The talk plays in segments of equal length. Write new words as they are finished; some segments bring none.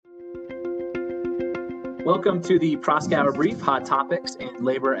Welcome to the Proskauer Brief, Hot Topics in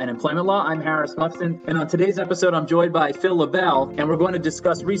Labor and Employment Law. I'm Harris Buxton, and on today's episode, I'm joined by Phil LaBelle, and we're going to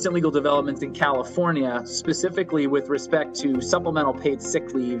discuss recent legal developments in California, specifically with respect to supplemental paid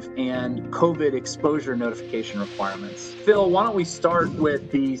sick leave and COVID exposure notification requirements. Phil, why don't we start with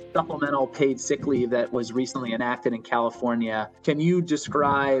the supplemental paid sick leave that was recently enacted in California? Can you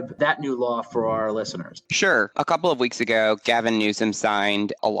describe that new law for our listeners? Sure. A couple of weeks ago, Gavin Newsom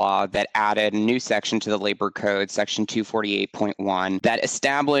signed a law that added a new section to the Labor Code, Section 248.1, that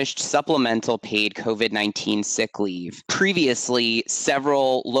established supplemental paid COVID-19 sick leave. Previously,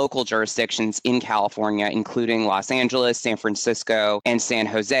 several local jurisdictions in California, including Los Angeles, San Francisco, and San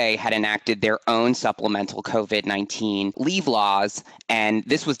Jose, had enacted their own supplemental COVID-19 leave laws, and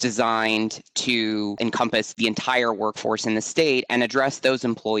this was designed to encompass the entire workforce in the state and address those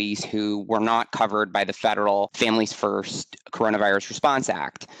employees who were not covered by the federal Families First Coronavirus Response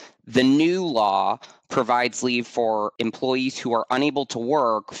Act. The new law provides leave for employees who are unable to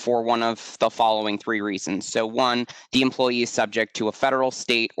work for one of the following three reasons. So one, the employee is subject to a federal,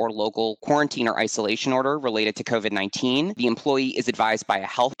 state, or local quarantine or isolation order related to COVID-19. The employee is advised by a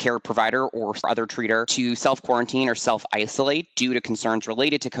healthcare provider or other treater to self-quarantine or self-isolate due to concerns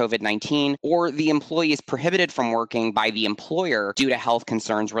related to COVID-19, or the employee is prohibited from working by the employer due to health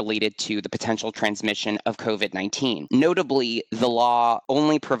concerns related to the potential transmission of COVID-19. Notably, the law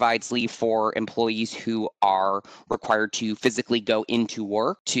only provides leave for employees who are required to physically go into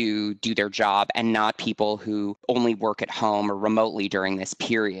work to do their job and not people who only work at home or remotely during this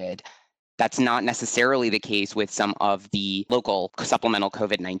period. That's not necessarily the case with some of the local supplemental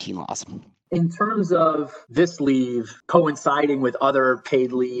COVID-19 laws. In terms of this leave coinciding with other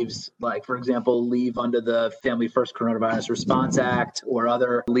paid leaves, like, for example, leave under the Family First Coronavirus Response Act or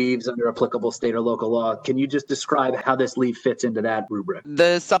other leaves under applicable state or local law, can you just describe how this leave fits into that rubric?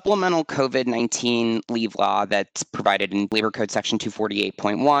 The supplemental COVID-19 leave law that's provided in Labor Code Section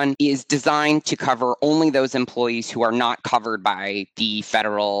 248.1 is designed to cover only those employees who are not covered by the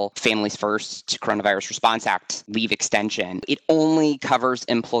federal Families First Coronavirus Response Act leave extension. It only covers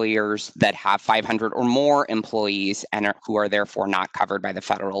employers that have 500 or more employees and who are therefore not covered by the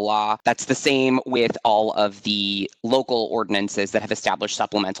federal law. That's the same with all of the local ordinances that have established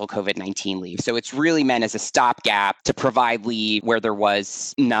supplemental COVID-19 leave. So it's really meant as a stopgap to provide leave where there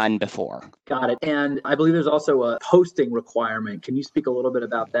was none before. Got it. And I believe there's also a posting requirement. Can you speak a little bit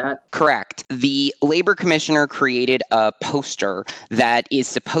about that? Correct. The Labor Commissioner created a poster that is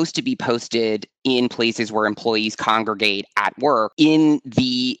supposed to be posted in places where employees congregate at work. In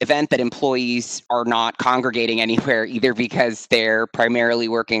the event that employees are not congregating anywhere, either because they're primarily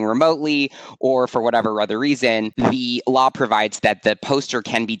working remotely or for whatever other reason, the law provides that the poster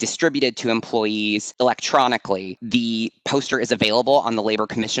can be distributed to employees electronically. The poster is available on the Labor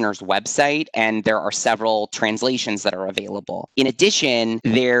Commissioner's website, and there are several translations that are available. In addition,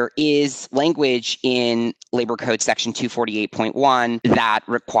 there is language in Labor Code Section 248.1 that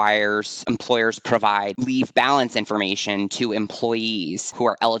requires employers provide leave balance information to employees who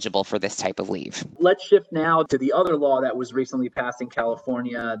are eligible for this type of leave. Let's shift now to the other law that was recently passed in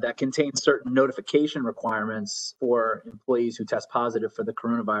California that contains certain notification requirements for employees who test positive for the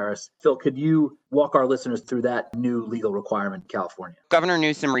coronavirus. Phil, could you walk our listeners through that new legal requirement in California? Governor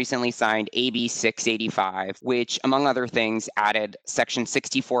Newsom recently signed AB 685, which, among other things, added Section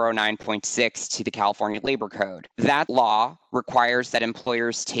 6409.6 to the California Labor Code. That law requires that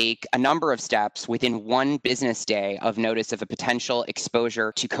employers take a number of steps within one business day of notice of a potential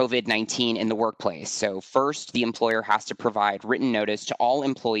exposure to COVID-19 in the workplace. So first, the employer has to provide written notice to all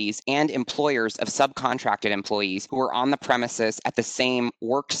employees and employers of subcontracted employees who are on the premises at the same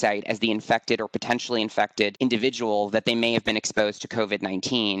work site as the infected or potentially infected individual that they may have been exposed to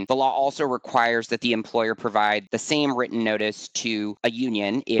COVID-19. The law also requires that the employer provide the same written notice to a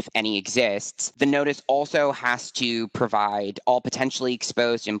union, if any exists. The notice also has to provide all potentially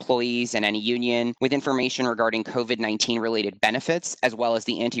exposed employees and any union with information regarding COVID-19 related benefits, as well as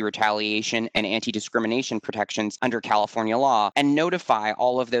the anti-retaliation and anti-discrimination protections under California law, and notify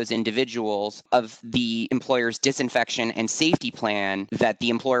all of those individuals of the employer's disinfection and safety plan that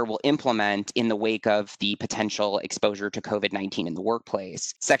the employer will implement in the wake of the potential exposure to COVID-19 in the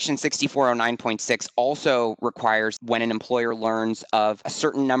workplace. Section 6409.6 also requires when an employer learns of a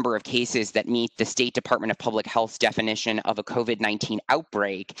certain number of cases that meet the State Department of Public Health's definition of a COVID-19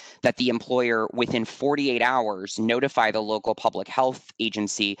 outbreak, that the employer within 48 hours notify the local public health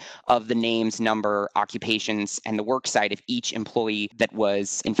agency of the names, number, occupations, and the work site of each employee that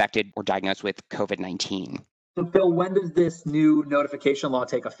was infected or diagnosed with COVID-19. So, Phil, when does this new notification law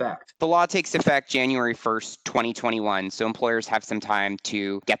take effect? The law takes effect January 1st, 2021. So employers have some time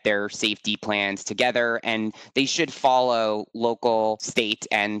to get their safety plans together, and they should follow local, state,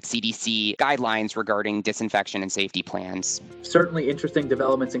 and CDC guidelines regarding disinfection and safety plans. Certainly interesting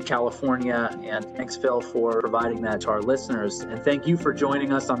developments in California, and thanks, Phil, for providing that to our listeners. And thank you for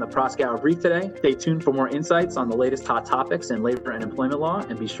joining us on the Prosk Hour Brief today. Stay tuned for more insights on the latest hot topics in labor and employment law,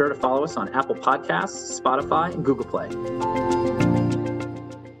 and be sure to follow us on Apple Podcasts, Spotify, and Google Play.